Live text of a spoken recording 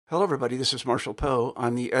Hello, everybody. This is Marshall Poe.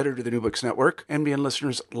 I'm the editor of the New Books Network. NBN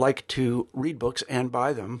listeners like to read books and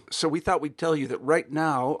buy them. So we thought we'd tell you that right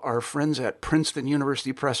now, our friends at Princeton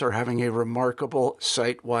University Press are having a remarkable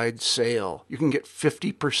site-wide sale. You can get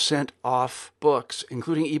 50% off books,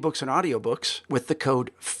 including ebooks and audiobooks, with the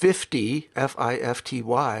code 50,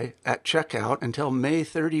 F-I-F-T-Y, at checkout until May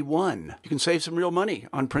 31. You can save some real money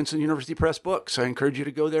on Princeton University Press books. I encourage you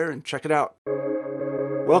to go there and check it out.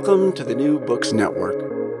 Welcome to the New Books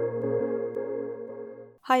Network.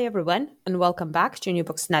 Hi everyone, and welcome back to New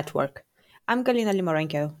Books Network. I'm Galina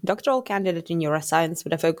Limorenko, doctoral candidate in neuroscience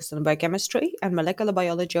with a focus on biochemistry and molecular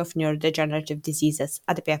biology of neurodegenerative diseases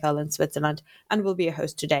at the PFL in Switzerland, and will be your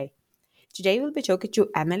host today. Today we'll be talking to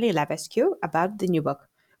Emily Levesque about the new book,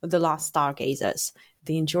 The Last Stargazers,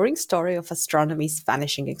 the enduring story of astronomy's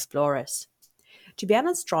vanishing explorers. To be an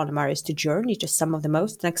astronomer is to journey to some of the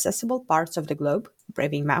most inaccessible parts of the globe,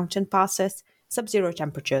 braving mountain passes, sub-zero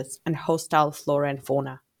temperatures, and hostile flora and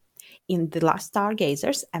fauna. In The Last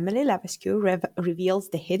Stargazers, Emily Levesque reveals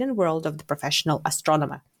the hidden world of the professional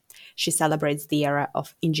astronomer. She celebrates the era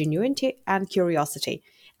of ingenuity and curiosity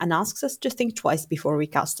and asks us to think twice before we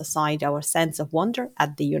cast aside our sense of wonder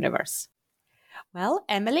at the universe. Well,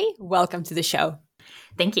 Emily, welcome to the show.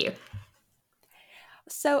 Thank you.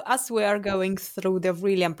 So as we are going through the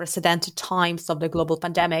really unprecedented times of the global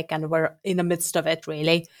pandemic, and we're in the midst of it,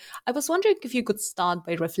 really, I was wondering if you could start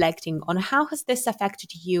by reflecting on how has this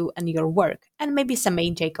affected you and your work, and maybe some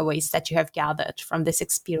main takeaways that you have gathered from this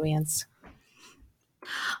experience.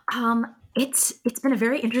 It's been a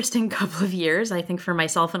very interesting couple of years, I think, for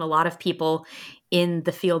myself and a lot of people in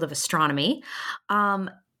the field of astronomy. I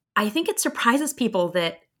think it surprises people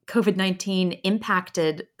that COVID-19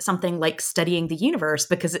 impacted something like studying the universe,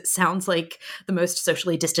 because it sounds like the most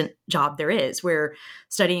socially distant job there is. We're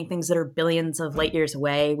studying things that are billions of light years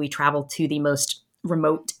away. We travel to the most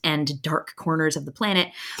remote and dark corners of the planet.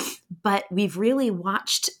 But we've really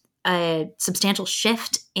watched a substantial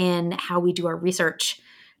shift in how we do our research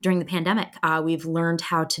during the pandemic. We've learned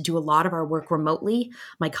how to do a lot of our work remotely.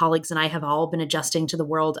 My colleagues and I have all been adjusting to the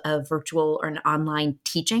world of virtual or online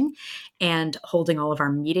teaching and holding all of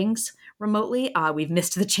our meetings remotely. We've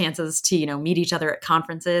missed the chances to, meet each other at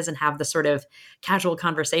conferences and have the sort of casual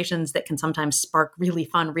conversations that can sometimes spark really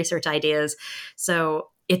fun research ideas. So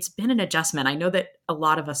it's been an adjustment. I know that a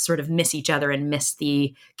lot of us sort of miss each other and miss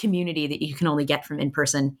the community that you can only get from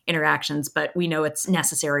in-person interactions, but we know it's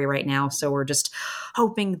necessary right now. So we're just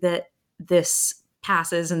hoping that this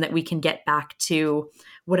passes and that we can get back to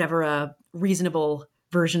whatever a reasonable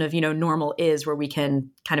version of, normal is, where we can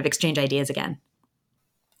kind of exchange ideas again.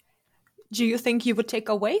 Do you think you would take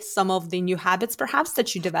away some of the new habits perhaps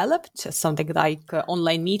that you developed, something like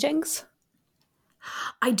online meetings?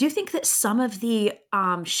 I do think that some of the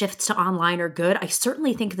shifts to online are good. I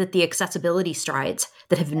certainly think that the accessibility strides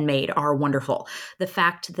that have been made are wonderful. The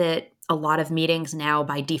fact that a lot of meetings now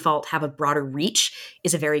by default have a broader reach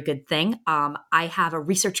is a very good thing. I have a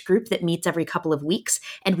research group that meets every couple of weeks,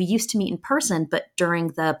 and we used to meet in person, but during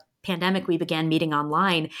the pandemic, we began meeting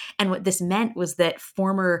online. And what this meant was that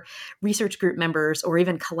former research group members or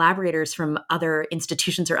even collaborators from other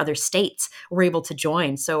institutions or other states were able to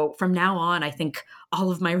join. So from now on, I think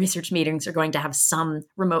all of my research meetings are going to have some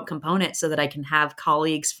remote component so that I can have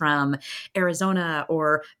colleagues from Arizona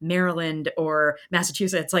or Maryland or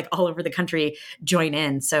Massachusetts, like all over the country, join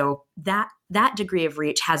in. So that degree of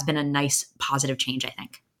reach has been a nice positive change, I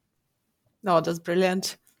think. Oh, that's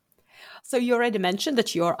brilliant. So you already mentioned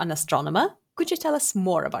that you're an astronomer. Could you tell us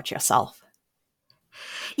more about yourself?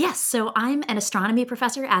 Yes, so I'm an astronomy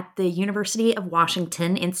professor at the University of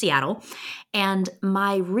Washington in Seattle, and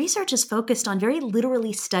my research is focused on very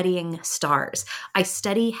literally studying stars. I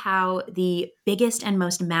study how the biggest and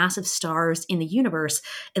most massive stars in the universe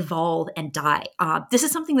evolve and die. This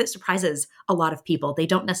is something that surprises a lot of people. They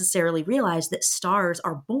don't necessarily realize that stars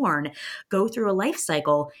are born, go through a life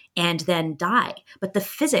cycle, and then die. But the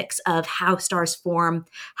physics of how stars form,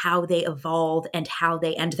 how they evolve, and how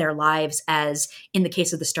they end their lives, as in the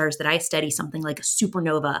case of the stars that I study, something like a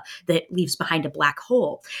supernova that leaves behind a black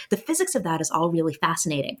hole, the physics of that is all really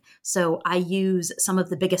fascinating. So I use some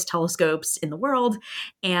of the biggest telescopes in the world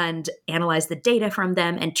and analyze the data from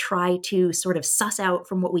them and try to sort of suss out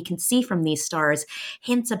from what we can see from these stars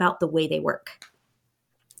hints about the way they work.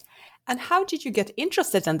 And how did you get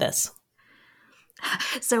interested in this?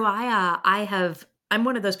 So I have I'm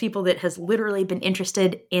one of those people that has literally been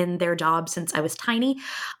interested in their job since I was tiny.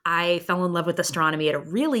 I fell in love with astronomy at a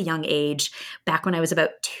really young age, back when I was about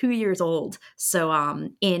 2 years old. So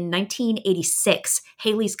in 1986,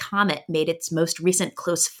 Halley's Comet made its most recent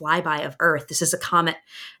close flyby of Earth. This is a comet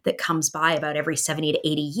that comes by about every 70 to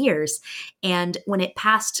 80 years. And when it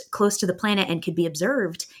passed close to the planet and could be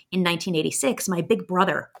observed in 1986, my big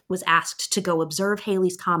brother was asked to go observe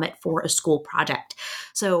Halley's Comet for a school project.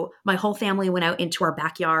 So my whole family went out into our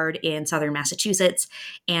backyard in southern Massachusetts,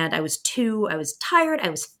 and I was 2. I was tired. I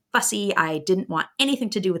was fussy. I didn't want anything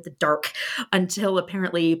to do with the dark until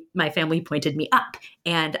apparently my family pointed me up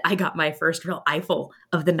and I got my first real eyeful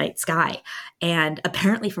of the night sky. And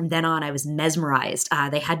apparently from then on, I was mesmerized.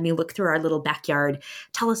 They had me look through our little backyard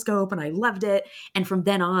telescope and I loved it. And from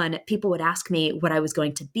then on, people would ask me what I was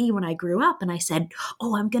going to be when I grew up. And I said,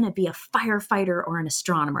 oh, I'm going to be a firefighter or an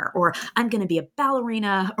astronomer, or I'm going to be a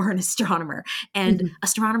ballerina or an astronomer. And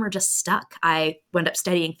astronomer just stuck. I wound up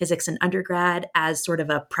studying physics in undergrad as sort of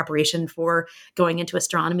a preparation for going into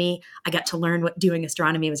astronomy. I got to learn what doing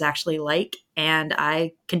astronomy was actually like, and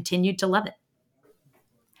I continued to love it.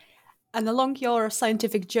 And along your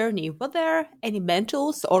scientific journey, were there any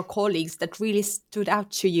mentors or colleagues that really stood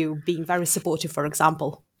out to you, being very supportive, for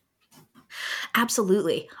example?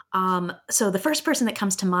 Absolutely. So the first person that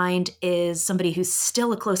comes to mind is somebody who's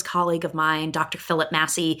still a close colleague of mine, Dr. Philip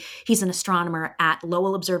Massey. He's an astronomer at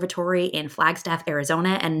Lowell Observatory in Flagstaff,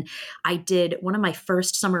 Arizona. And I did one of my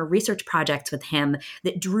first summer research projects with him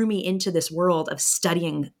that drew me into this world of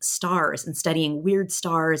studying stars and studying weird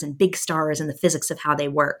stars and big stars and the physics of how they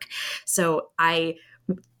work. So I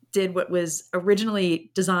did what was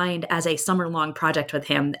originally designed as a summer-long project with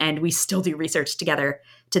him, and we still do research together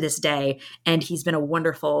to this day. And he's been a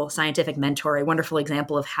wonderful scientific mentor, a wonderful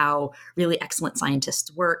example of how really excellent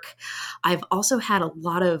scientists work. I've also had a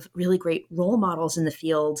lot of really great role models in the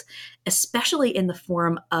field, especially in the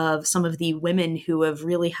form of some of the women who have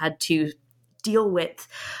really had to deal with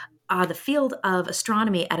the field of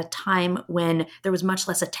astronomy at a time when there was much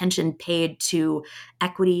less attention paid to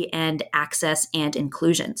equity and access and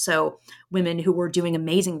inclusion. So women who were doing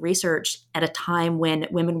amazing research at a time when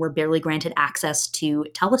women were barely granted access to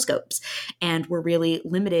telescopes and were really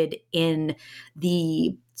limited in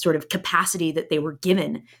the sort of capacity that they were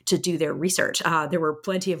given to do their research. There were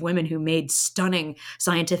plenty of women who made stunning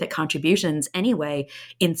scientific contributions anyway,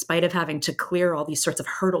 in spite of having to clear all these sorts of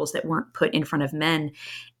hurdles that weren't put in front of men.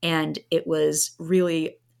 And it was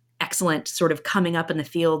really excellent sort of coming up in the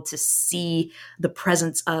field to see the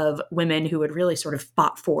presence of women who had really sort of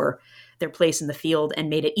fought for their place in the field and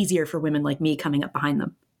made it easier for women like me coming up behind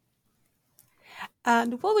them.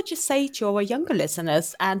 And what would you say to our younger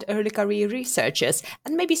listeners and early career researchers,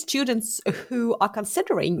 and maybe students who are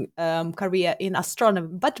considering career in astronomy,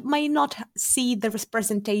 but may not see the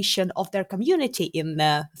representation of their community in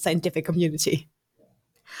the scientific community?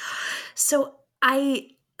 So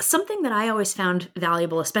something that I always found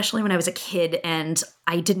valuable, especially when I was a kid and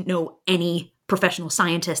I didn't know any professional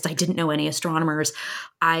scientists, I didn't know any astronomers,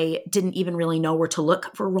 I didn't even really know where to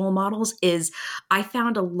look for role models, is I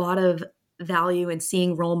found a lot of value in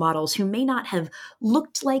seeing role models who may not have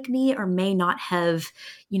looked like me or may not have,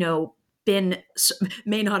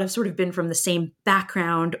 may not have sort of been from the same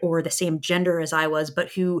background or the same gender as I was,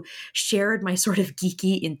 but who shared my sort of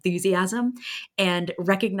geeky enthusiasm, and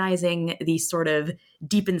recognizing the sort of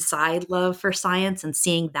deep inside love for science and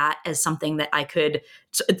seeing that as something that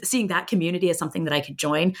seeing that community as something that I could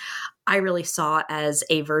join. I really saw as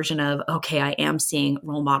a version of, okay, I am seeing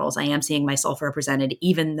role models. I am seeing myself represented,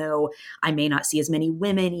 even though I may not see as many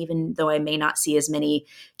women, even though I may not see as many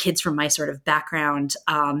kids from my sort of background.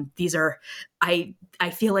 I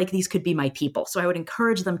feel like these could be my people. So I would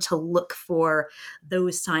encourage them to look for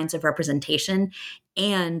those signs of representation.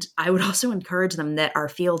 And I would also encourage them that our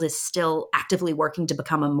field is still actively working to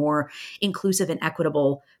become a more inclusive and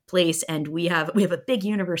equitable place. And we have a big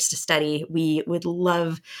universe to study. We would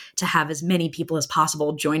love to have as many people as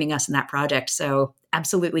possible joining us in that project. So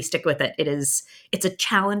absolutely stick with it. It's a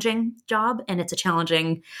challenging job, and it's a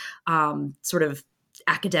challenging sort of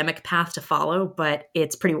academic path to follow, but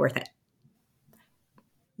it's pretty worth it.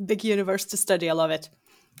 Big universe to study. I love it.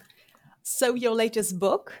 So your latest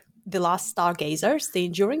book, The Last Stargazers, the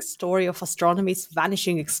enduring story of astronomy's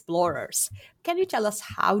vanishing explorers. Can you tell us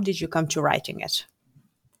how did you come to writing it?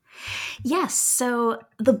 Yes. So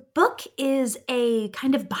the book is a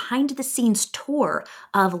kind of behind the scenes tour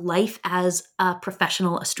of life as a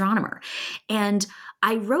professional astronomer. And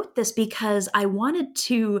I wrote this because I wanted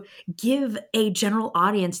to give a general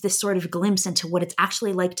audience this sort of glimpse into what it's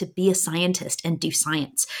actually like to be a scientist and do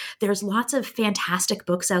science. There's lots of fantastic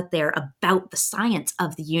books out there about the science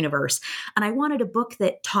of the universe. And I wanted a book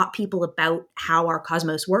that taught people about how our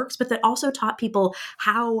cosmos works, but that also taught people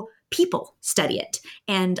how people study it.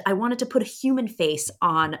 And I wanted to put a human face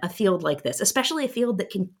on a field like this, especially a field that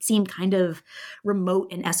can seem kind of remote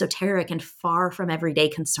and esoteric and far from everyday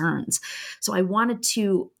concerns. So I wanted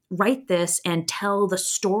to write this and tell the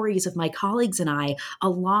stories of my colleagues and I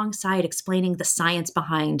alongside explaining the science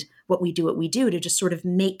behind what we do to just sort of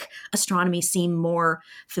make astronomy seem more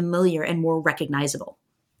familiar and more recognizable.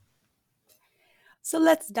 So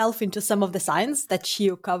let's delve into some of the science that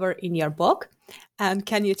you cover in your book. And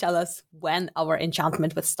can you tell us when our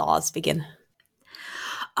enchantment with stars begin?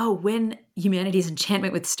 Oh, when humanity's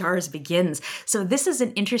enchantment with stars begins. So this is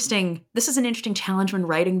an interesting challenge when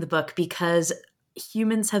writing the book, because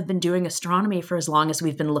humans have been doing astronomy for as long as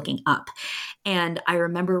we've been looking up. And I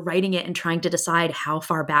remember writing it and trying to decide how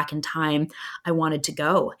far back in time I wanted to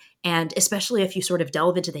go. And especially if you sort of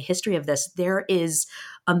delve into the history of this, there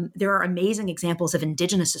are amazing examples of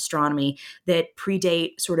indigenous astronomy that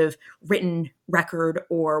predate sort of written record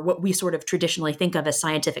or what we sort of traditionally think of as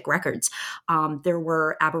scientific records. There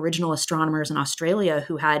were Aboriginal astronomers in Australia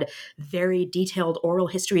who had very detailed oral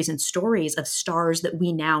histories and stories of stars that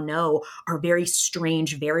we now know are very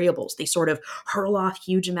strange variables. They sort of hurl off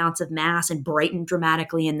huge amounts of mass and brighten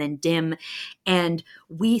dramatically and then dim. And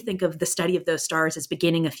we think of the study of those stars as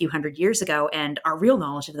beginning a few hundred years ago, and our real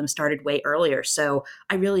knowledge of them started way earlier. So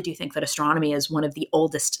I really do think that astronomy is one of the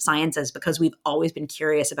oldest sciences because we've always been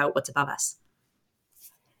curious about what's above us.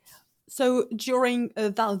 So during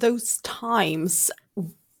those times,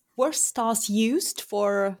 were stars used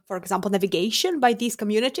for example, navigation by these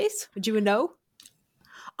communities? Do you know?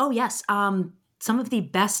 Oh, yes. Some of the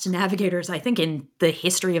best navigators, I think, in the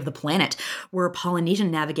history of the planet were Polynesian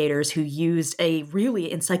navigators who used a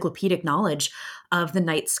really encyclopedic knowledge of the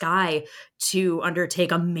night sky to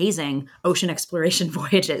undertake amazing ocean exploration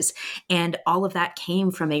voyages. And all of that came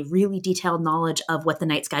from a really detailed knowledge of what the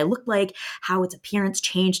night sky looked like, how its appearance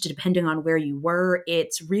changed depending on where you were.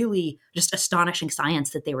 It's really just astonishing science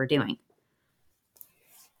that they were doing.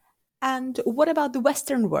 And what about the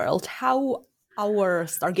Western world? How our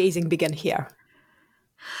stargazing began here?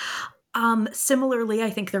 Similarly,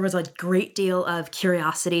 I think there was a great deal of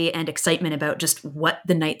curiosity and excitement about just what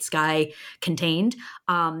the night sky contained.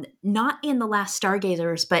 Not in the last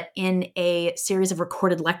Stargazers, but in a series of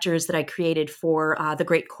recorded lectures that I created for the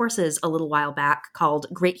Great Courses a little while back called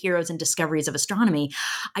Great Heroes and Discoveries of Astronomy.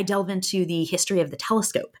 I delve into the history of the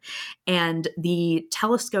telescope. And the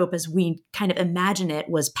telescope, as we kind of imagine it,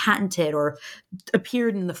 was patented or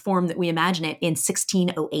appeared in the form that we imagine it in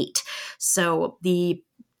 1608. So the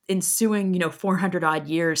ensuing, 400 odd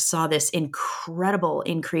years saw this incredible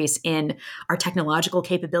increase in our technological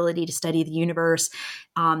capability to study the universe.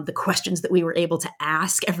 The questions that we were able to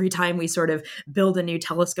ask every time we sort of build a new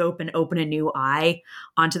telescope and open a new eye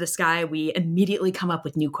onto the sky, we immediately come up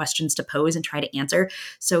with new questions to pose and try to answer.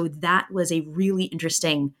 So that was a really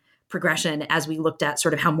interesting progression as we looked at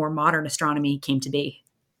sort of how more modern astronomy came to be.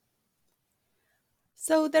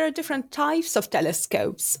 So there are different types of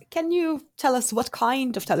telescopes. Can you tell us what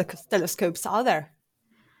kind of telescopes are there?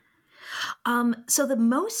 So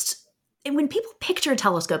when people picture a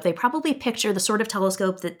telescope, they probably picture the sort of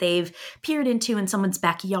telescope that they've peered into in someone's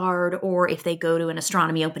backyard, or if they go to an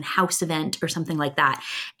astronomy open house event or something like that.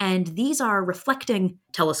 And these are reflecting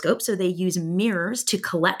telescopes, so they use mirrors to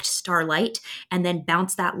collect starlight and then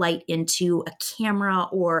bounce that light into a camera,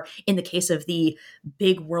 or in the case of the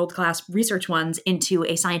big world-class research ones, into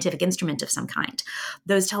a scientific instrument of some kind.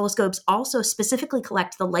 Those telescopes also specifically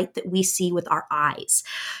collect the light that we see with our eyes.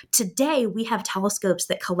 Today, we have telescopes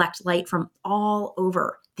that collect light from all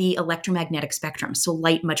over the electromagnetic spectrum. So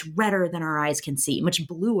light much redder than our eyes can see, much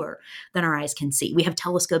bluer than our eyes can see. We have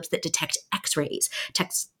telescopes that detect X-rays,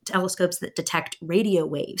 telescopes that detect radio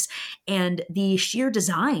waves. And the sheer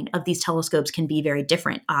design of these telescopes can be very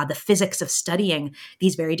different. The physics of studying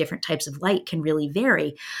these very different types of light can really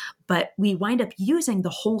vary, but we wind up using the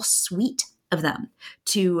whole suite of them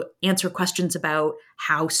to answer questions about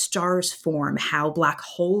how stars form, how black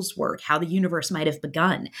holes work, how the universe might have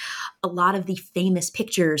begun. A lot of the famous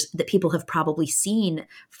pictures that people have probably seen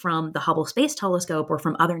from the Hubble Space Telescope or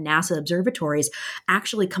from other NASA observatories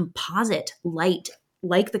actually composite light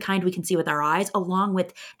like the kind we can see with our eyes, along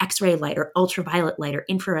with X-ray light or ultraviolet light or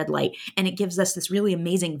infrared light. And it gives us this really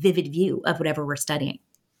amazing, vivid view of whatever we're studying.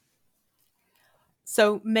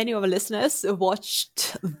 So many of our listeners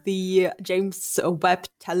watched the James Webb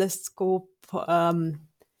Telescope on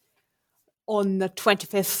the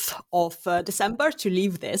 25th of December to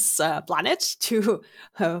leave this planet to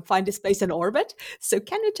find its place in orbit. So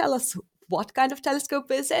can you tell us what kind of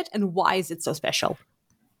telescope is it and why is it so special?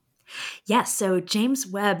 Yes, so James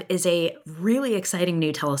Webb is a really exciting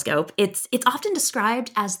new telescope. It's often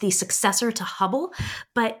described as the successor to Hubble,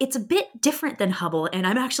 but it's a bit different than Hubble, and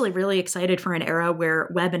I'm actually really excited for an era where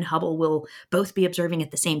Webb and Hubble will both be observing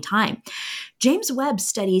at the same time. James Webb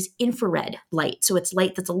studies infrared light, so it's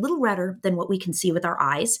light that's a little redder than what we can see with our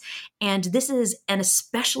eyes, and this is an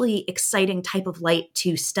especially exciting type of light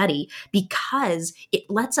to study because it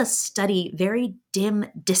lets us study very dim,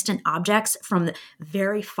 distant objects from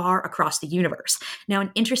very far across the universe. Now,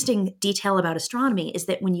 an interesting detail about astronomy is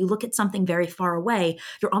that when you look at something very far away,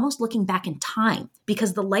 you're almost looking back in time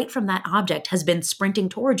because the light from that object has been sprinting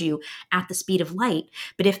towards you at the speed of light.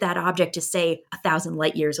 But if that object is, say, 1,000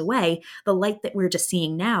 light years away, the light that we're just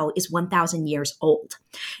seeing now is 1,000 years old.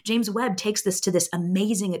 James Webb takes this to this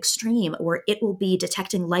amazing extreme where it will be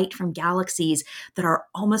detecting light from galaxies that are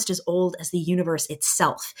almost as old as the universe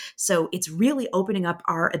itself. So it's really opening up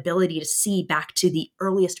our ability to see back to the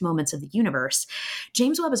earliest moments of the universe.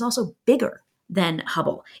 James Webb is also bigger than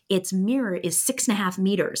Hubble. Its mirror is 6.5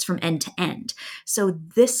 meters from end to end. So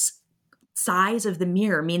this size of the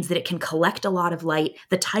mirror means that it can collect a lot of light.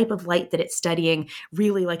 The type of light that it's studying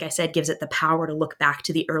really, like I said, gives it the power to look back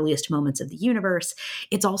to the earliest moments of the universe.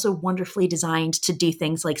 It's also wonderfully designed to do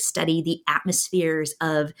things like study the atmospheres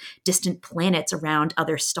of distant planets around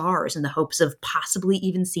other stars in the hopes of possibly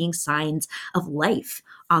even seeing signs of life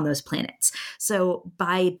on those planets. So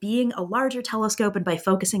by being a larger telescope and by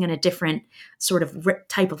focusing on a different sort of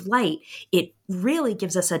type of light, it really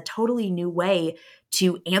gives us a totally new way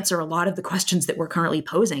to answer a lot of the questions that we're currently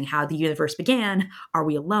posing. How the universe began, are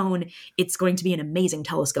we alone? It's going to be an amazing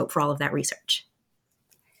telescope for all of that research.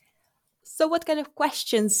 So what kind of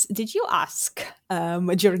questions did you ask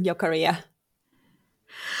during your career?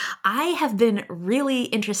 I have been really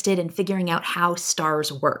interested in figuring out how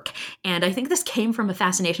stars work. And I think this came from a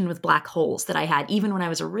fascination with black holes that I had even when I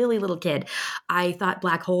was a really little kid. I thought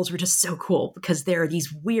black holes were just so cool because they're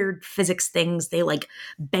these weird physics things. They like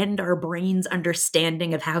bend our brain's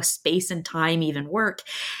understanding of how space and time even work.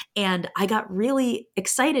 And I got really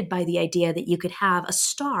excited by the idea that you could have a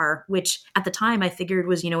star, which at the time I figured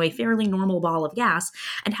was, a fairly normal ball of gas,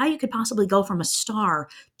 and how you could possibly go from a star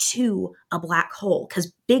to a black hole,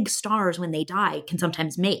 because big stars, when they die, can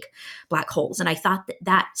sometimes make black holes. And I thought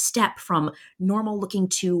that step from normal looking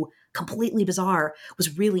to completely bizarre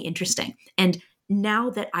was really interesting. And now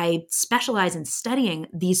that I specialize in studying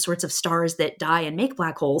these sorts of stars that die and make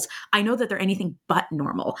black holes, I know that they're anything but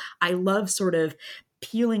normal. I love sort of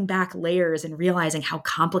peeling back layers and realizing how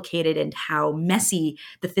complicated and how messy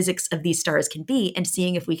the physics of these stars can be and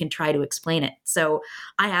seeing if we can try to explain it. So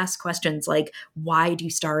I ask questions like, why do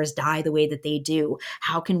stars die the way that they do?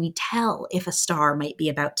 How can we tell if a star might be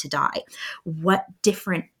about to die? What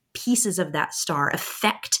different pieces of that star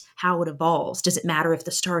affect how it evolves? Does it matter if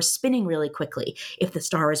the star is spinning really quickly, if the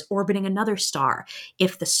star is orbiting another star,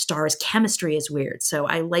 if the star's chemistry is weird? So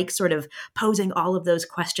I like sort of posing all of those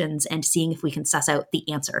questions and seeing if we can suss out the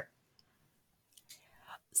answer.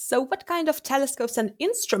 So what kind of telescopes and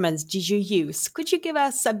instruments did you use? Could you give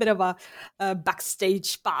us a bit of a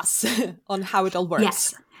backstage pass on how it all works?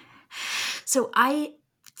 Yes. So I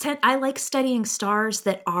like studying stars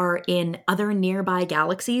that are in other nearby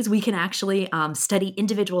galaxies. We can actually study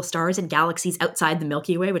individual stars and galaxies outside the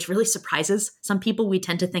Milky Way, which really surprises some people. We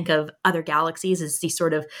tend to think of other galaxies as these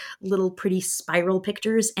sort of little pretty spiral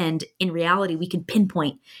pictures. And in reality, we can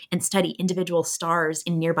pinpoint and study individual stars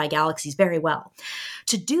in nearby galaxies very well.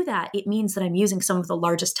 To do that, it means that I'm using some of the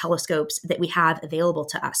largest telescopes that we have available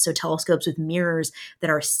to us. So telescopes with mirrors that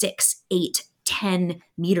are 6, 8, 10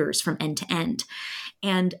 meters from end to end.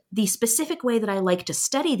 And the specific way that I like to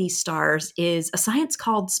study these stars is a science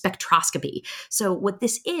called spectroscopy. So what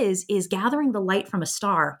this is gathering the light from a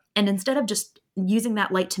star, and instead of just using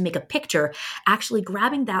that light to make a picture, actually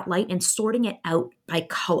grabbing that light and sorting it out by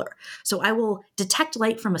color. So I will detect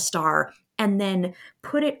light from a star and then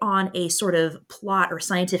put it on a sort of plot or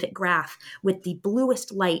scientific graph with the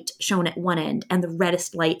bluest light shown at one end and the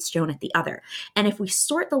reddest light shown at the other. And if we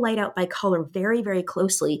sort the light out by color very, very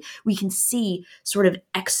closely, we can see sort of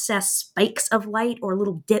excess spikes of light or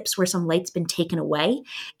little dips where some light's been taken away.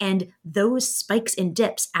 And those spikes and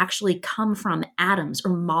dips actually come from atoms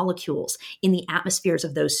or molecules in the atmospheres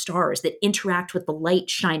of those stars that interact with the light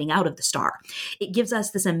shining out of the star. It gives us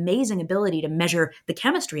this amazing ability to measure the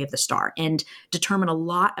chemistry of the star. And and determine a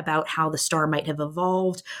lot about how the star might have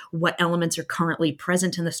evolved, what elements are currently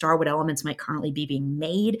present in the star, what elements might currently be being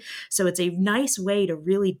made. So it's a nice way to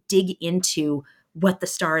really dig into what the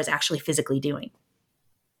star is actually physically doing.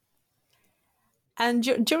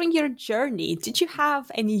 And during your journey, did you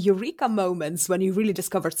have any eureka moments when you really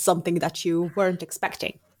discovered something that you weren't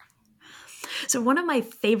expecting? So one of my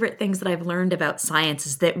favorite things that I've learned about science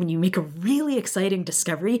is that when you make a really exciting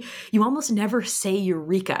discovery, you almost never say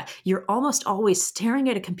eureka. You're almost always staring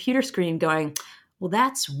at a computer screen going, well,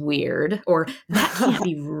 that's weird, or that can't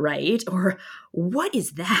be right, or what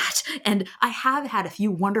is that? And I have had a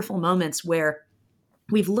few wonderful moments where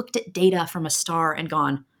we've looked at data from a star and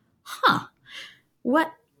gone,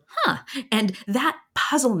 what? And that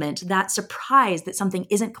puzzlement, that surprise that something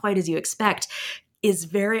isn't quite as you expect, is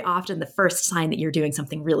very often the first sign that you're doing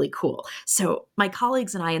something really cool. So my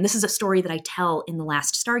colleagues and I, and this is a story that I tell in the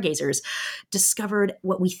last Stargazers, discovered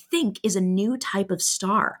what we think is a new type of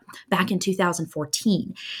star back in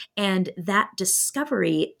 2014. And that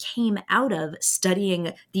discovery came out of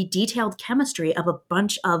studying the detailed chemistry of a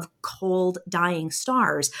bunch of cold dying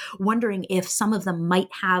stars, wondering if some of them might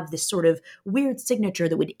have this sort of weird signature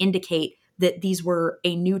that would indicate that these were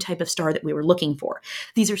a new type of star that we were looking for.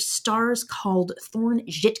 These are stars called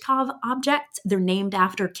Thorne-Zhitkov objects. They're named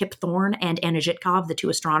after Kip Thorne and Anna Zhitkov, the two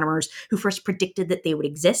astronomers who first predicted that they would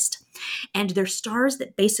exist. And they're stars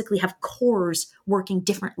that basically have cores working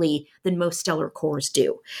differently than most stellar cores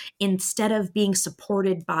do. Instead of being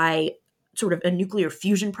supported by sort of a nuclear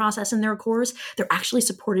fusion process in their cores, they're actually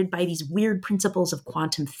supported by these weird principles of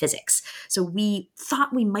quantum physics. So we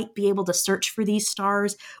thought we might be able to search for these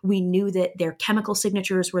stars. We knew that their chemical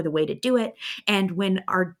signatures were the way to do it. And when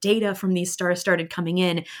our data from these stars started coming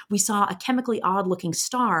in, we saw a chemically odd-looking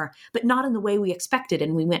star, but not in the way we expected.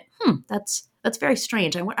 And we went, that's very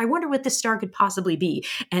strange. I wonder what this star could possibly be.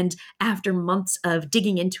 And after months of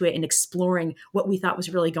digging into it and exploring what we thought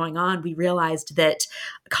was really going on, we realized that,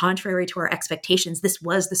 contrary to our expectations, this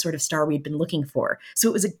was the sort of star we'd been looking for. So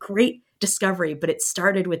it was a great discovery, but it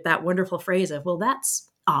started with that wonderful phrase of, well,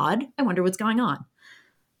 that's odd. I wonder what's going on.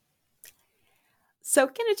 So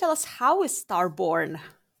can you tell us, how is star born?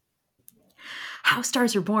 How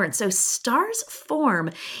stars are born. So stars form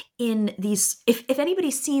in these, if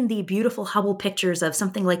anybody's seen the beautiful Hubble pictures of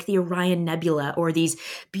something like the Orion Nebula or these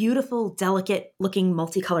beautiful, delicate looking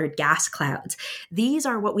multicolored gas clouds, these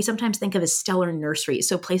are what we sometimes think of as stellar nurseries.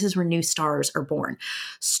 So places where new stars are born.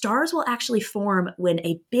 Stars will actually form when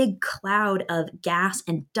a big cloud of gas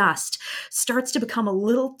and dust starts to become a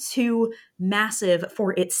little too massive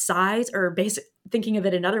for its size, or thinking of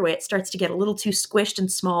it another way, it starts to get a little too squished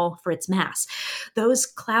and small for its mass. Those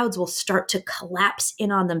clouds will start to collapse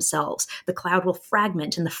in on themselves. The cloud will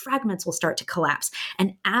fragment and the fragments will start to collapse.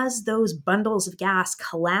 And as those bundles of gas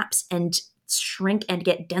collapse and shrink and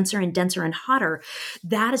get denser and denser and hotter,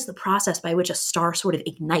 that is the process by which a star sort of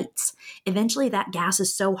ignites. Eventually, that gas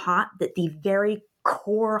is so hot that the very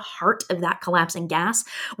core heart of that collapsing gas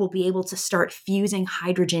will be able to start fusing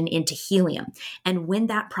hydrogen into helium. And when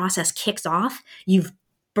that process kicks off, you've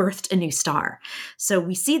birthed a new star. So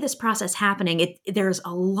we see this process happening. There's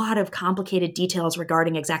a lot of complicated details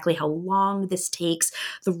regarding exactly how long this takes,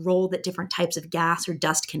 the role that different types of gas or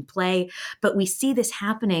dust can play. But we see this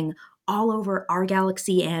happening all over our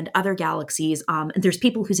galaxy and other galaxies. And there's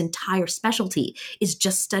people whose entire specialty is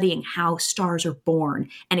just studying how stars are born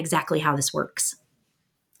and exactly how this works.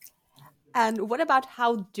 And what about,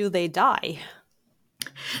 how do they die?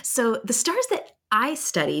 So the stars that I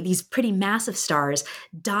study, these pretty massive stars,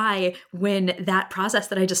 die when that process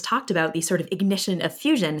that I just talked about, the sort of ignition of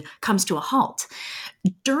fusion, comes to a halt.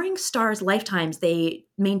 During stars' lifetimes, they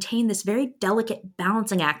maintain this very delicate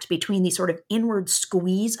balancing act between the sort of inward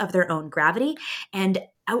squeeze of their own gravity and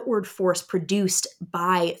outward force produced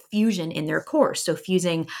by fusion in their core. So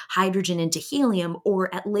fusing hydrogen into helium,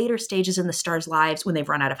 or at later stages in the star's lives, when they've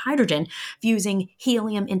run out of hydrogen, fusing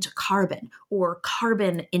helium into carbon, or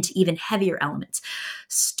carbon into even heavier elements.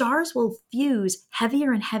 Stars will fuse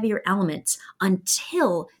heavier and heavier elements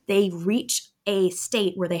until they reach a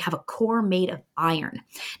state where they have a core made of iron.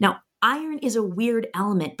 Now, iron is a weird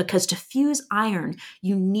element because to fuse iron,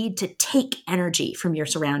 you need to take energy from your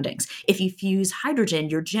surroundings. If you fuse hydrogen,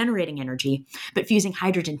 you're generating energy, but fusing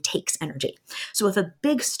hydrogen takes energy. So if a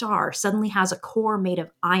big star suddenly has a core made of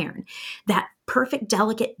iron, that perfect,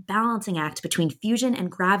 delicate balancing act between fusion and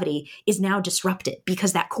gravity is now disrupted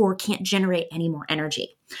because that core can't generate any more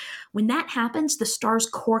energy. When that happens, the star's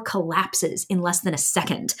core collapses in less than a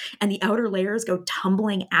second, and the outer layers go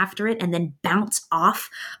tumbling after it and then bounce off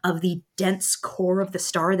of the dense core of the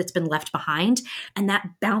star that's been left behind. And that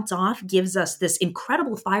bounce off gives us this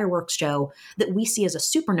incredible fireworks show that we see as a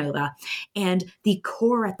supernova. And the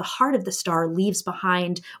core at the heart of the star leaves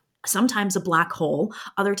behind sometimes a black hole,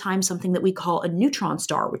 other times something that we call a neutron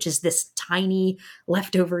star, which is this tiny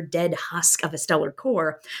leftover dead husk of a stellar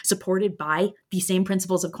core supported by the same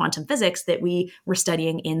principles of quantum physics that we were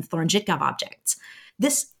studying in Thorne-Zhitkov objects.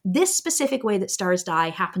 This specific way that stars die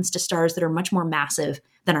happens to stars that are much more massive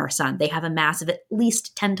than our sun. They have a mass of at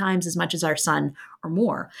least 10 times as much as our sun or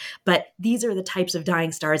more. But these are the types of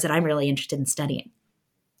dying stars that I'm really interested in studying.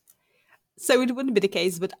 So it wouldn't be the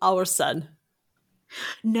case with our sun.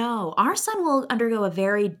 No, our sun will undergo a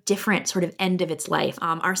very different sort of end of its life.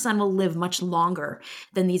 Our sun will live much longer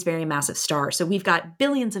than these very massive stars. So we've got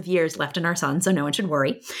billions of years left in our sun, so no one should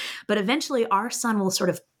worry. But eventually our sun will sort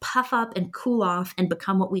of puff up and cool off and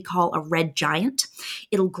become what we call a red giant.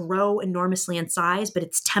 It'll grow enormously in size, but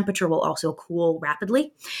its temperature will also cool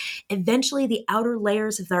rapidly. Eventually, the outer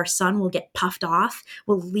layers of our sun will get puffed off.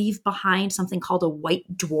 We'll leave behind something called a white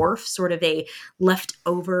dwarf, sort of a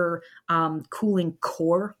leftover cooling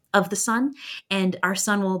core of the sun. And our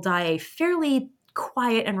sun will die a fairly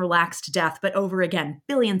quiet and relaxed death, but over, again,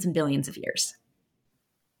 billions and billions of years.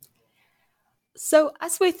 So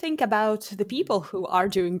as we think about the people who are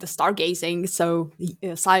doing the stargazing, so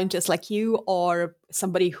scientists like you or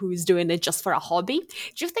somebody who's doing it just for a hobby,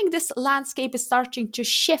 do you think this landscape is starting to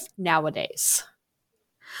shift nowadays?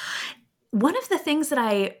 One of the things that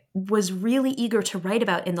I was really eager to write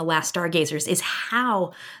about in the last Stargazers is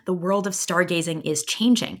how the world of stargazing is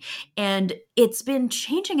changing. And it's been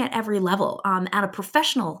changing at every level. At a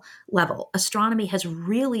professional level, astronomy has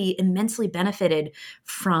really immensely benefited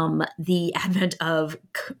from the advent of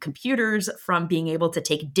computers, from being able to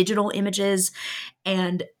take digital images,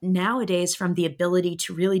 and nowadays from the ability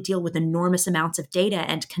to really deal with enormous amounts of data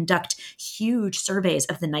and conduct huge surveys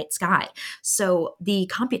of the night sky. So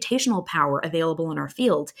the computational power available in our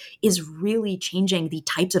field is really changing the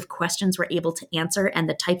types of questions we're able to answer and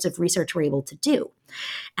the types of research we're able to do.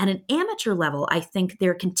 At an amateur level, I think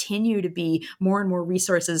there continue to be more and more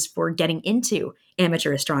resources for getting into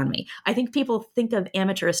amateur astronomy. I think people think of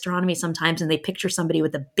amateur astronomy sometimes and they picture somebody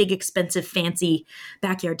with a big, expensive, fancy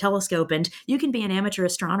backyard telescope, and you can be an amateur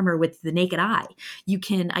astronomer with the naked eye. You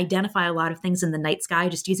can identify a lot of things in the night sky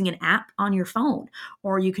just using an app on your phone,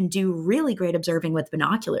 or you can do really great observing with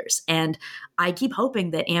binoculars. And I keep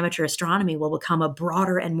hoping that amateur astronomy will become a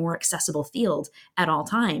broader and more accessible field at all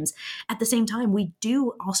times. At the same time, we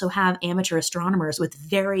do also have amateur astronomers with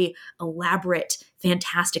very elaborate,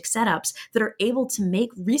 fantastic setups that are able to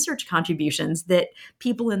make research contributions that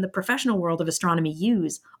people in the professional world of astronomy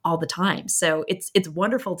use all the time. So it's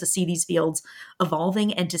wonderful to see these fields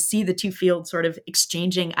evolving and to see the two fields sort of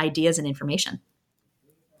exchanging ideas and information.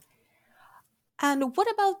 And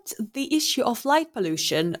what about the issue of light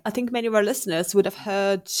pollution? I think many of our listeners would have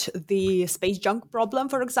heard the space junk problem,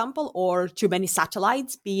 for example, or too many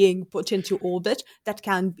satellites being put into orbit that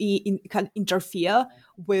can interfere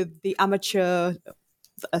with the amateur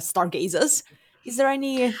stargazers. Is there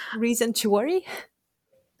any reason to worry?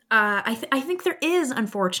 I think there is,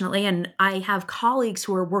 unfortunately, and I have colleagues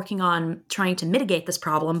who are working on trying to mitigate this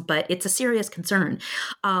problem, but it's a serious concern.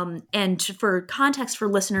 And for context for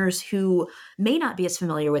listeners who may not be as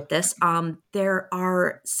familiar with this, there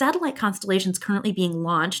are satellite constellations currently being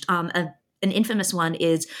launched. An infamous one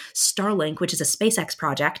is Starlink, which is a SpaceX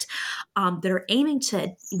project that are aiming to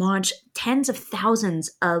launch tens of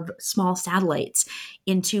thousands of small satellites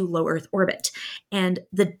into low Earth orbit. And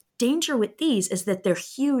the danger with these is that they're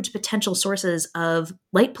huge potential sources of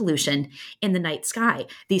light pollution in the night sky.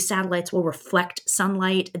 These satellites will reflect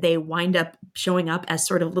sunlight. They wind up showing up as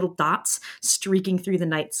sort of little dots streaking through the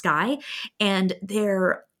night sky. And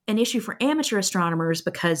they're an issue for amateur astronomers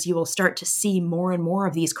because you will start to see more and more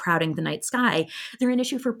of these crowding the night sky. They're an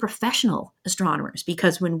issue for professional astronomers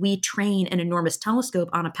because when we train an enormous telescope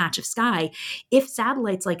on a patch of sky, if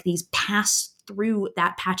satellites like these pass through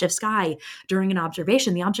that patch of sky during an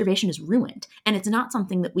observation, the observation is ruined. And it's not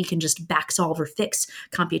something that we can just back solve or fix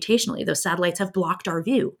computationally. Those satellites have blocked our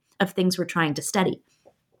view of things we're trying to study.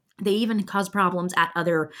 They even cause problems at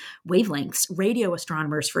other wavelengths. Radio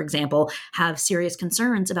astronomers, for example, have serious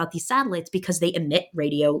concerns about these satellites because they emit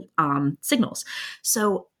radio signals.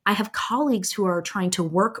 So I have colleagues who are trying to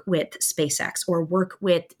work with SpaceX or work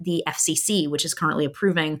with the FCC, which is currently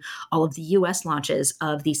approving all of the US launches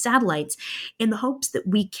of these satellites, in the hopes that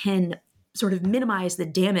we can sort of minimize the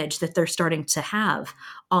damage that they're starting to have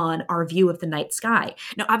on our view of the night sky.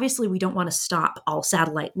 Now, obviously, we don't want to stop all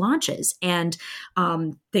satellite launches, and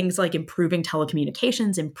things like improving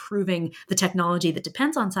telecommunications, improving the technology that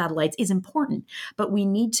depends on satellites is important, but we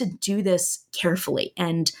need to do this carefully.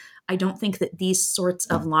 And I don't think that these sorts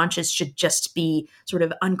of launches should just be sort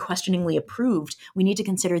of unquestioningly approved. We need to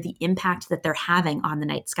consider the impact that they're having on the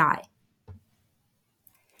night sky.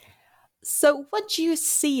 So, what do you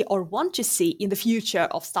see or want to see in the future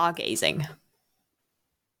of stargazing?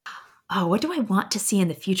 Oh, what do I want to see in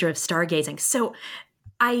the future of stargazing? So,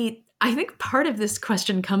 I think part of this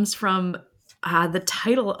question comes from the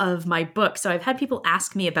title of my book. So I've had people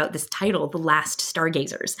ask me about this title, The Last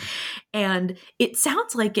Stargazers. And it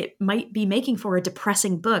sounds like it might be making for a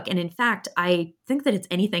depressing book. And in fact, I think that it's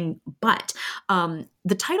anything but.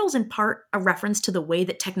 The title's in part a reference to the way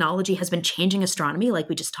that technology has been changing astronomy, like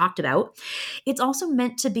we just talked about. It's also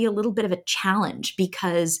meant to be a little bit of a challenge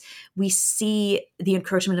because we see the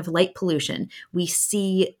encroachment of light pollution. We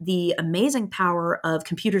see the amazing power of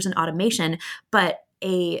computers and automation, but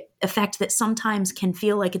a effect that sometimes can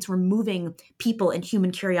feel like it's removing people and human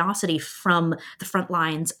curiosity from the front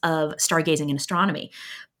lines of stargazing and astronomy.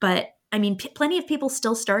 But I mean, plenty of people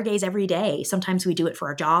still stargaze every day. Sometimes we do it for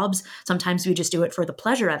our jobs. Sometimes we just do it for the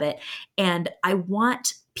pleasure of it. And I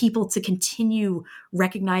want people to continue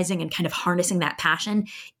recognizing and kind of harnessing that passion,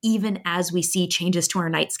 even as we see changes to our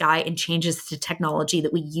night sky and changes to technology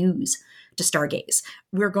that we use to stargaze.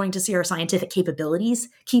 We're going to see our scientific capabilities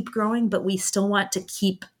keep growing, but we still want to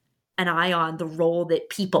keep an eye on the role that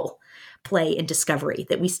people play in discovery,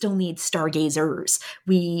 that we still need stargazers.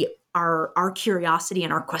 Our curiosity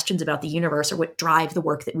and our questions about the universe are what drive the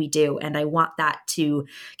work that we do. And I want that to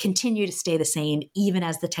continue to stay the same, even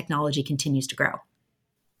as the technology continues to grow.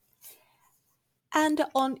 And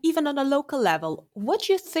even on a local level, what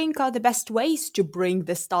do you think are the best ways to bring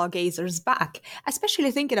the stargazers back?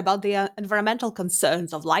 Especially thinking about the environmental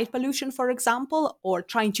concerns of light pollution, for example, or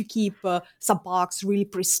trying to keep some parks really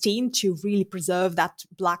pristine to really preserve that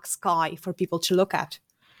black sky for people to look at.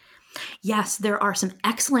 Yes, there are some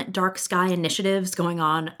excellent dark sky initiatives going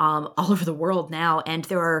on all over the world now. And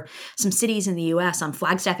there are some cities in the US,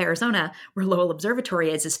 Flagstaff, Arizona, where Lowell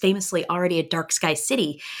Observatory is famously already a dark sky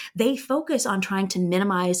city. They focus on trying to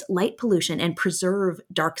minimize light pollution and preserve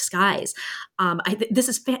dark skies. This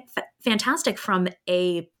is fantastic from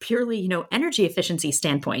a purely, energy efficiency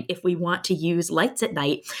standpoint. If we want to use lights at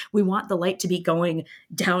night, we want the light to be going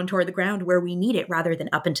down toward the ground where we need it rather than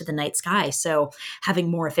up into the night sky. So having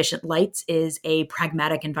more efficient lights is a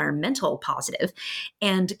pragmatic environmental positive.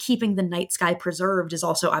 And keeping the night sky preserved is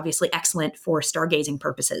also obviously excellent for stargazing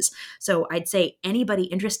purposes. So I'd say anybody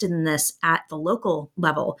interested in this at the local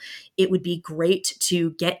level, it would be great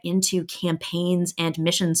to get into campaigns and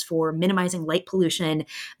missions for minimizing light pollution,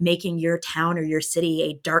 making your town or your city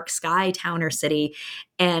a dark sky town or city,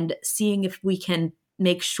 and seeing if we can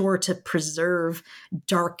make sure to preserve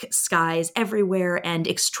dark skies everywhere and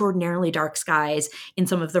extraordinarily dark skies in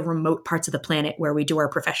some of the remote parts of the planet where we do our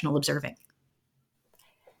professional observing.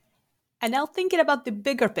 And now thinking about the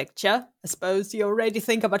bigger picture, I suppose you already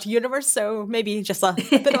think about universe, so maybe just a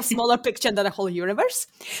bit of a smaller picture than a whole universe.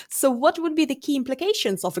 So what would be the key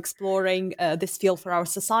implications of exploring this field for our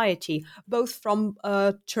society, both from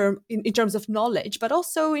in terms of knowledge, but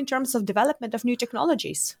also in terms of development of new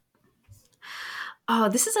technologies? Oh,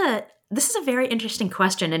 this is a very interesting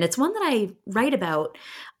question, and it's one that I write about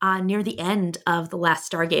near the end of The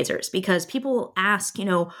Last Stargazers, because people ask,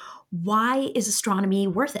 why is astronomy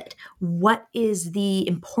worth it? What is the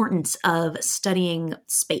importance of studying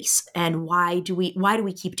space, and why do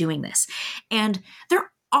we keep doing this? And there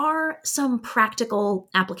are some practical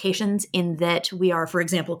applications in that we are, for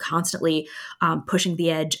example, constantly pushing the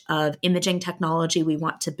edge of imaging technology. We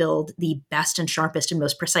want to build the best and sharpest and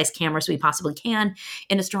most precise cameras we possibly can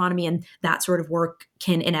in astronomy, and that sort of work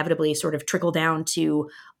can inevitably sort of trickle down to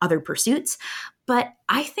other pursuits. But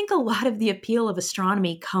I think a lot of the appeal of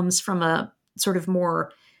astronomy comes from a sort of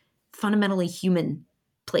more fundamentally human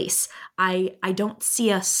place. I don't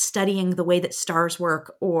see us studying the way that stars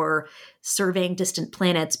work or surveying distant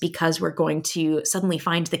planets because we're going to suddenly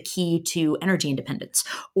find the key to energy independence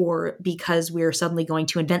or because we're suddenly going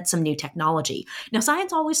to invent some new technology. Now,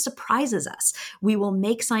 science always surprises us. We will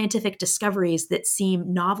make scientific discoveries that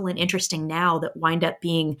seem novel and interesting now that wind up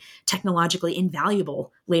being technologically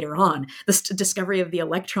invaluable later on. The discovery of the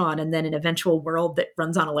electron and then an eventual world that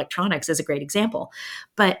runs on electronics is a great example.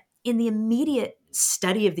 But in the immediate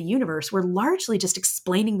study of the universe, we're largely just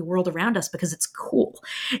explaining the world around us because it's cool.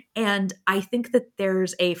 And I think that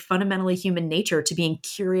there's a fundamentally human nature to being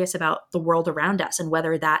curious about the world around us, and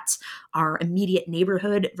whether that's our immediate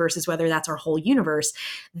neighborhood versus whether that's our whole universe.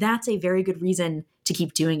 That's a very good reason to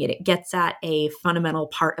keep doing it. It gets at a fundamental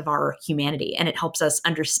part of our humanity, and it helps us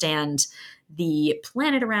understand the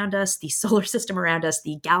planet around us, the solar system around us,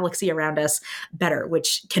 the galaxy around us better,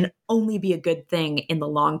 which can only be a good thing in the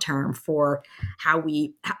long term for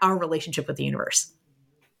our relationship with the universe.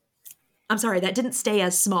 I'm sorry, that didn't stay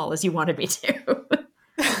as small as you wanted me to.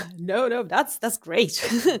 No, that's great.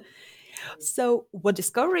 So, what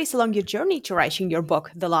discoveries along your journey to writing your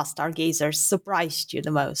book, The Last Stargazers, surprised you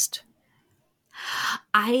the most?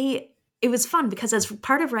 It was fun because as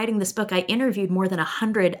part of writing this book, I interviewed more than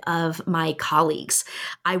 100 of my colleagues.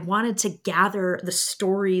 I wanted to gather the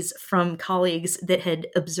stories from colleagues that had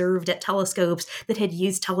observed at telescopes, that had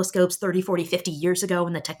used telescopes 30, 40, 50 years ago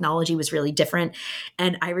when the technology was really different.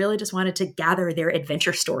 And I really just wanted to gather their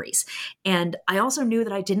adventure stories. And I also knew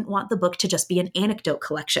that I didn't want the book to just be an anecdote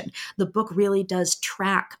collection. The book really does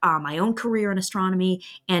track my own career in astronomy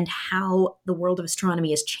and how the world of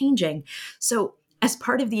astronomy is changing. So as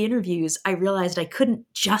part of the interviews, I realized I couldn't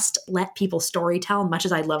just let people storytell, much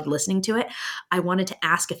as I loved listening to it. I wanted to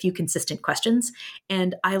ask a few consistent questions.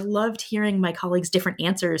 And I loved hearing my colleagues' different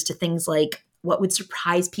answers to things like, what would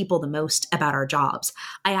surprise people the most about our jobs?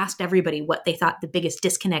 I asked everybody what they thought the biggest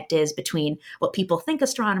disconnect is between what people think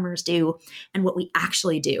astronomers do and what we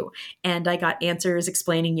actually do. And I got answers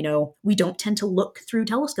explaining, we don't tend to look through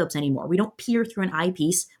telescopes anymore. We don't peer through an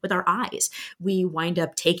eyepiece with our eyes. We wind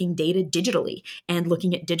up taking data digitally and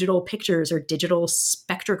looking at digital pictures or digital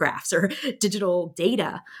spectrographs or digital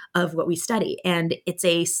data of what we study. And it's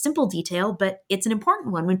a simple detail, but it's an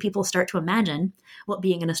important one when people start to imagine what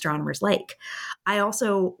being an astronomer is like. I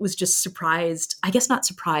also was just surprised, I guess not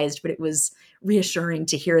surprised, but it was reassuring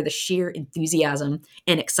to hear the sheer enthusiasm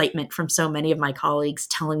and excitement from so many of my colleagues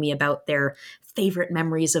telling me about their favorite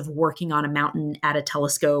memories of working on a mountain at a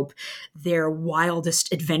telescope, their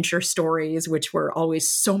wildest adventure stories, which were always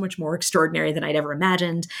so much more extraordinary than I'd ever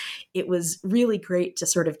imagined. It was really great to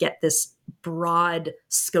sort of get this broad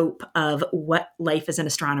scope of what life as an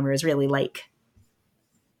astronomer is really like.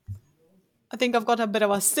 I think I've got a bit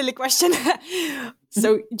of a silly question.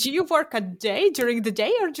 So, do you work during the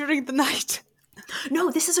day or during the night?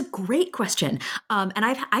 No, this is a great question. And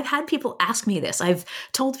I've had people ask me this. I've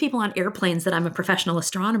told people on airplanes that I'm a professional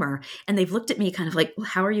astronomer, and they've looked at me kind of like, well,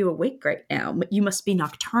 how are you awake right now? You must be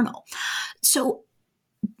nocturnal. So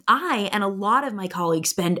I and a lot of my colleagues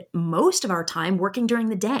spend most of our time working during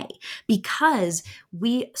the day because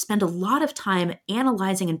we spend a lot of time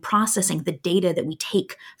analyzing and processing the data that we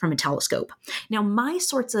take from a telescope. Now, my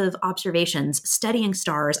sorts of observations, studying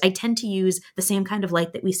stars, I tend to use the same kind of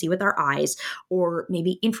light that we see with our eyes, or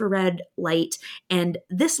maybe infrared light. And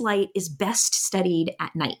this light is best studied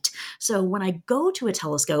at night. So when I go to a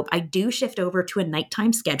telescope, I do shift over to a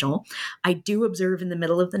nighttime schedule. I do observe in the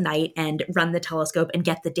middle of the night and run the telescope and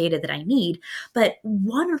get the data that I need. But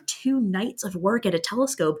 1 or 2 nights of work at a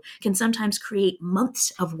telescope can sometimes create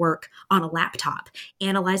months of work on a laptop,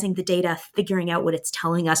 analyzing the data, figuring out what it's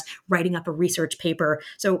telling us, writing up a research paper.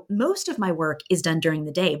 So most of my work is done during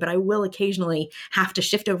the day, but I will occasionally have to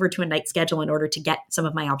shift over to a night schedule in order to get some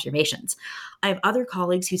of my observations. I have other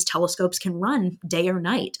colleagues whose telescopes can run day or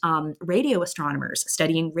night. Radio astronomers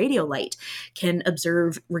studying radio light can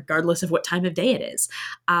observe regardless of what time of day it is.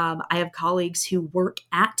 I have colleagues who work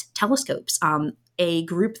at telescopes. A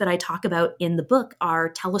group that I talk about in the book are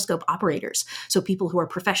telescope operators. So people who are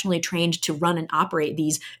professionally trained to run and operate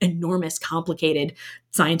these enormous, complicated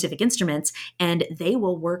scientific instruments, and they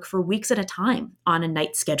will work for weeks at a time on a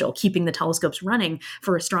night schedule, keeping the telescopes running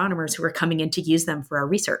for astronomers who are coming in to use them for our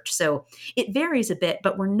research. So it varies a bit,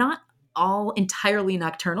 but we're not all entirely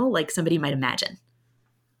nocturnal like somebody might imagine.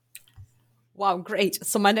 Wow, great.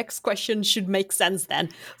 So my next question should make sense then.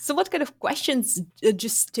 So what kind of questions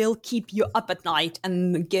just still keep you up at night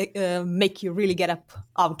and make you really get up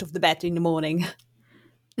out of the bed in the morning?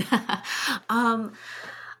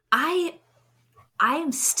 I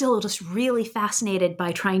am still just really fascinated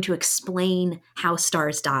by trying to explain how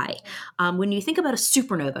stars die. When you think about a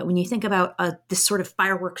supernova, when you think about this sort of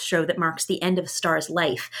fireworks show that marks the end of a star's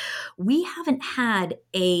life, we haven't had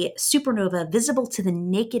a supernova visible to the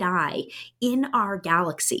naked eye in our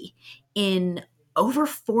galaxy in over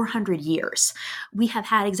 400 years. We have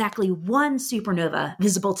had exactly one supernova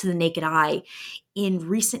visible to the naked eye in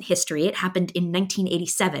recent history. It happened in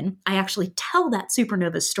 1987. I actually tell that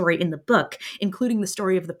supernova story in the book, including the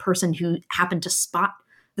story of the person who happened to spot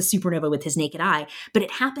the supernova with his naked eye, but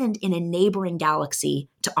it happened in a neighboring galaxy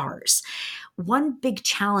to ours. One big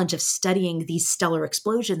challenge of studying these stellar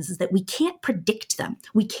explosions is that we can't predict them.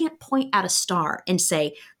 We can't point at a star and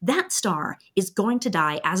say, that star is going to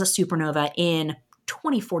die as a supernova in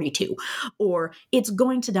 2042, or it's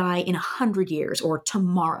going to die in 100 years or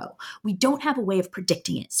tomorrow. We don't have a way of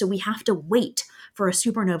predicting it. So we have to wait for a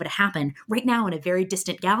supernova to happen right now in a very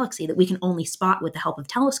distant galaxy that we can only spot with the help of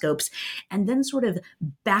telescopes, and then sort of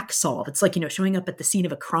back solve. It's like, showing up at the scene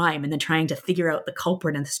of a crime and then trying to figure out the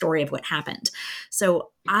culprit and the story of what happened.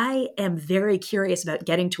 So I am very curious about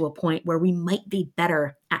getting to a point where we might be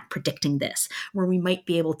better at predicting this, where we might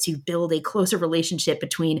be able to build a closer relationship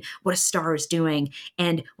between what a star is doing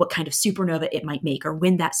and what kind of supernova it might make, or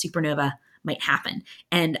when that supernova might happen.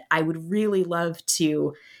 And I would really love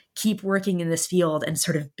to keep working in this field and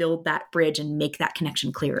sort of build that bridge and make that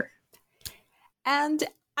connection clearer. And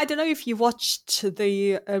I don't know if you watched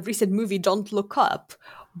the recent movie Don't Look Up,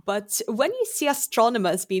 but when you see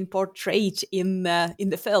astronomers being portrayed in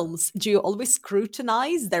the films, do you always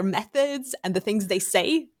scrutinize their methods and the things they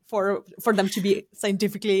say for them to be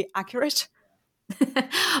scientifically accurate?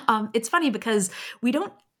 It's funny because we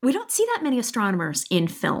don't see that many astronomers in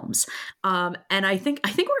films. And I think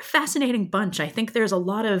we're a fascinating bunch. I think there's a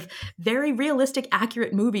lot of very realistic,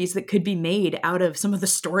 accurate movies that could be made out of some of the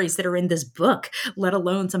stories that are in this book, let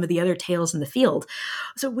alone some of the other tales in the field.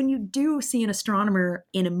 So when you do see an astronomer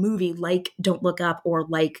in a movie like Don't Look Up or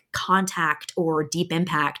like Contact or Deep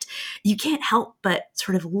Impact, you can't help but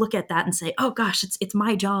sort of look at that and say, oh gosh, it's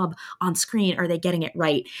my job on screen. Are they getting it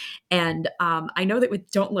right? And I know that with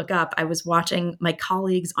Don't Look Up, I was watching my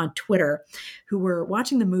colleagues on Twitter who were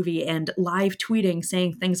watching the movie and live tweeting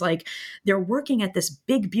saying things like, they're working at this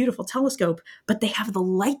big, beautiful telescope, but they have the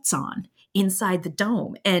lights on inside the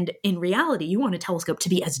dome. And in reality, you want a telescope to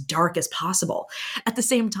be as dark as possible. At the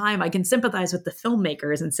same time, I can sympathize with the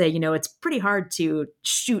filmmakers and say, it's pretty hard to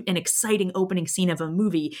shoot an exciting opening scene of a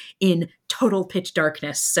movie in total pitch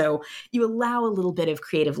darkness. So you allow a little bit of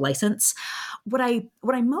creative license. What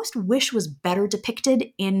I most wish was better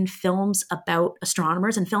depicted in films about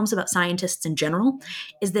astronomers and films about scientists in general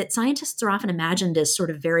is that scientists are often imagined as sort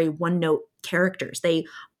of very one-note characters. They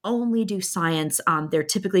only do science. They're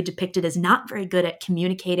typically depicted as not very good at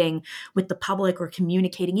communicating with the public or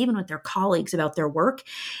communicating even with their colleagues about their work.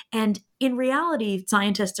 And in reality,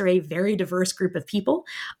 scientists are a very diverse group of people.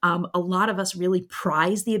 A lot of us really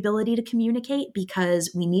prize the ability to communicate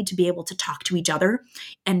because we need to be able to talk to each other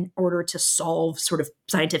in order to solve sort of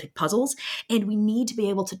scientific puzzles. And we need to be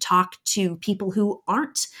able to talk to people who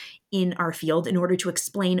aren't in our field in order to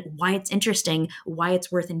explain why it's interesting, why it's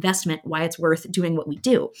worth investment, why it's worth doing what we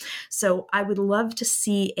do. So I would love to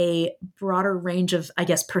see a broader range of,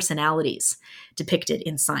 personalities depicted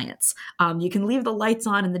in science. You can leave the lights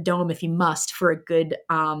on in the dome if you must for a good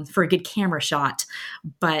camera shot,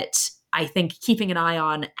 but I think keeping an eye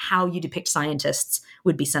on how you depict scientists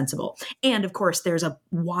would be sensible. And of course, there's a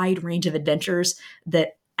wide range of adventures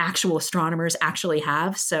that actual astronomers actually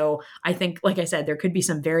have. So I think, like I said, there could be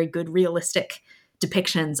some very good realistic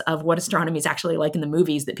depictions of what astronomy is actually like in the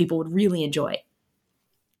movies that people would really enjoy.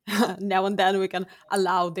 Now and then we can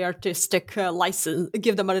allow the artistic license,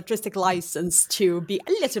 give them an artistic license to be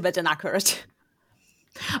a little bit inaccurate.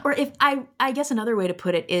 Or if I guess another way to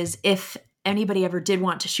put it is if anybody ever did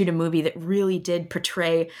want to shoot a movie that really did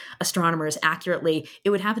portray astronomers accurately, it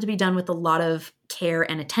would have to be done with a lot of care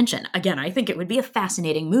and attention. Again, I think it would be a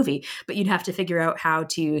fascinating movie, but you'd have to figure out how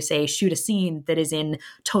to, say, shoot a scene that is in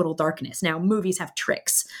total darkness. Now, movies have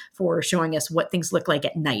tricks for showing us what things look like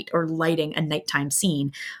at night or lighting a nighttime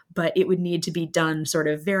scene, but it would need to be done sort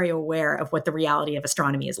of very aware of what the reality of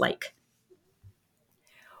astronomy is like.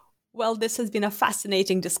 Well, this has been a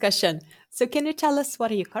fascinating discussion. So can you tell us what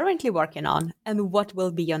are you currently working on and what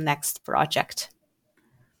will be your next project?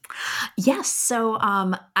 Yes. So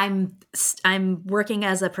I'm working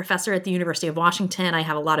as a professor at the University of Washington. I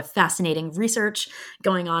have a lot of fascinating research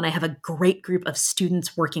going on. I have a great group of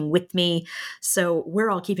students working with me. So we're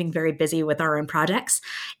all keeping very busy with our own projects.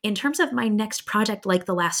 In terms of my next project, like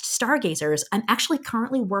The Last Stargazers, I'm actually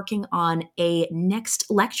currently working on a next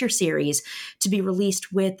lecture series to be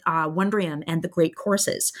released with Wondrium and the Great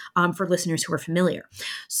Courses for listeners who are familiar.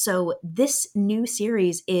 So this new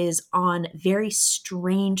series is on very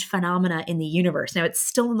strange phenomena in the universe. Now, it's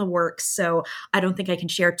still in the works, so I don't think I can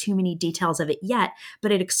share too many details of it yet,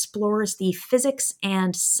 but it explores the physics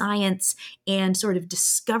and science and sort of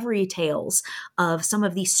discovery tales of some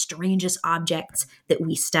of the strangest objects that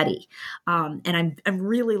we study. And I'm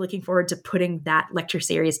really looking forward to putting that lecture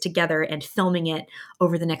series together and filming it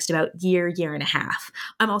over the next about year and a half.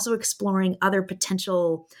 I'm also exploring other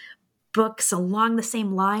potential books along the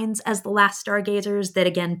same lines as The Last Stargazers that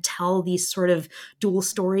again tell these sort of dual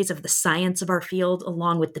stories of the science of our field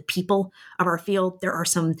along with the people of our field. There are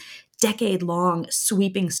some decade-long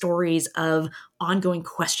sweeping stories of ongoing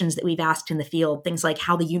questions that we've asked in the field, things like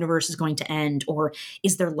how the universe is going to end, or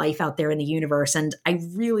is there life out there in the universe? And I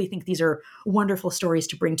really think these are wonderful stories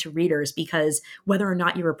to bring to readers because whether or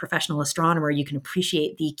not you're a professional astronomer, you can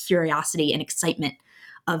appreciate the curiosity and excitement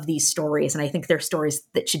of these stories. And I think they're stories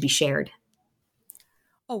that should be shared.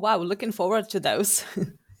 Oh, wow. Looking forward to those.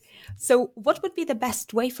 So, what would be the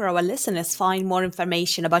best way for our listeners find more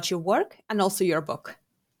information about your work and also your book?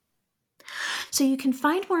 So you can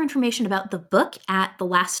find more information about the book at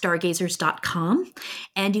thelaststargazers.com.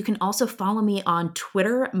 And you can also follow me on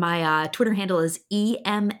Twitter. My Twitter handle is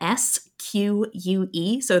EMSQUE,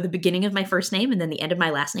 so the beginning of my first name and then the end of my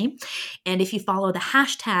last name. And if you follow the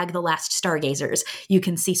hashtag #TheLastStargazers, you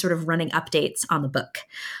can see sort of running updates on the book.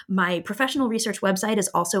 My professional research website is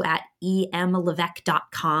also at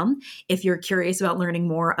emlevesque.com if you're curious about learning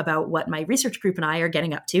more about what my research group and I are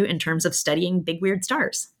getting up to in terms of studying big weird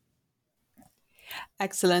stars.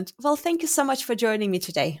 Excellent. Well, thank you so much for joining me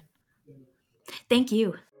today. Thank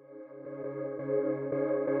you.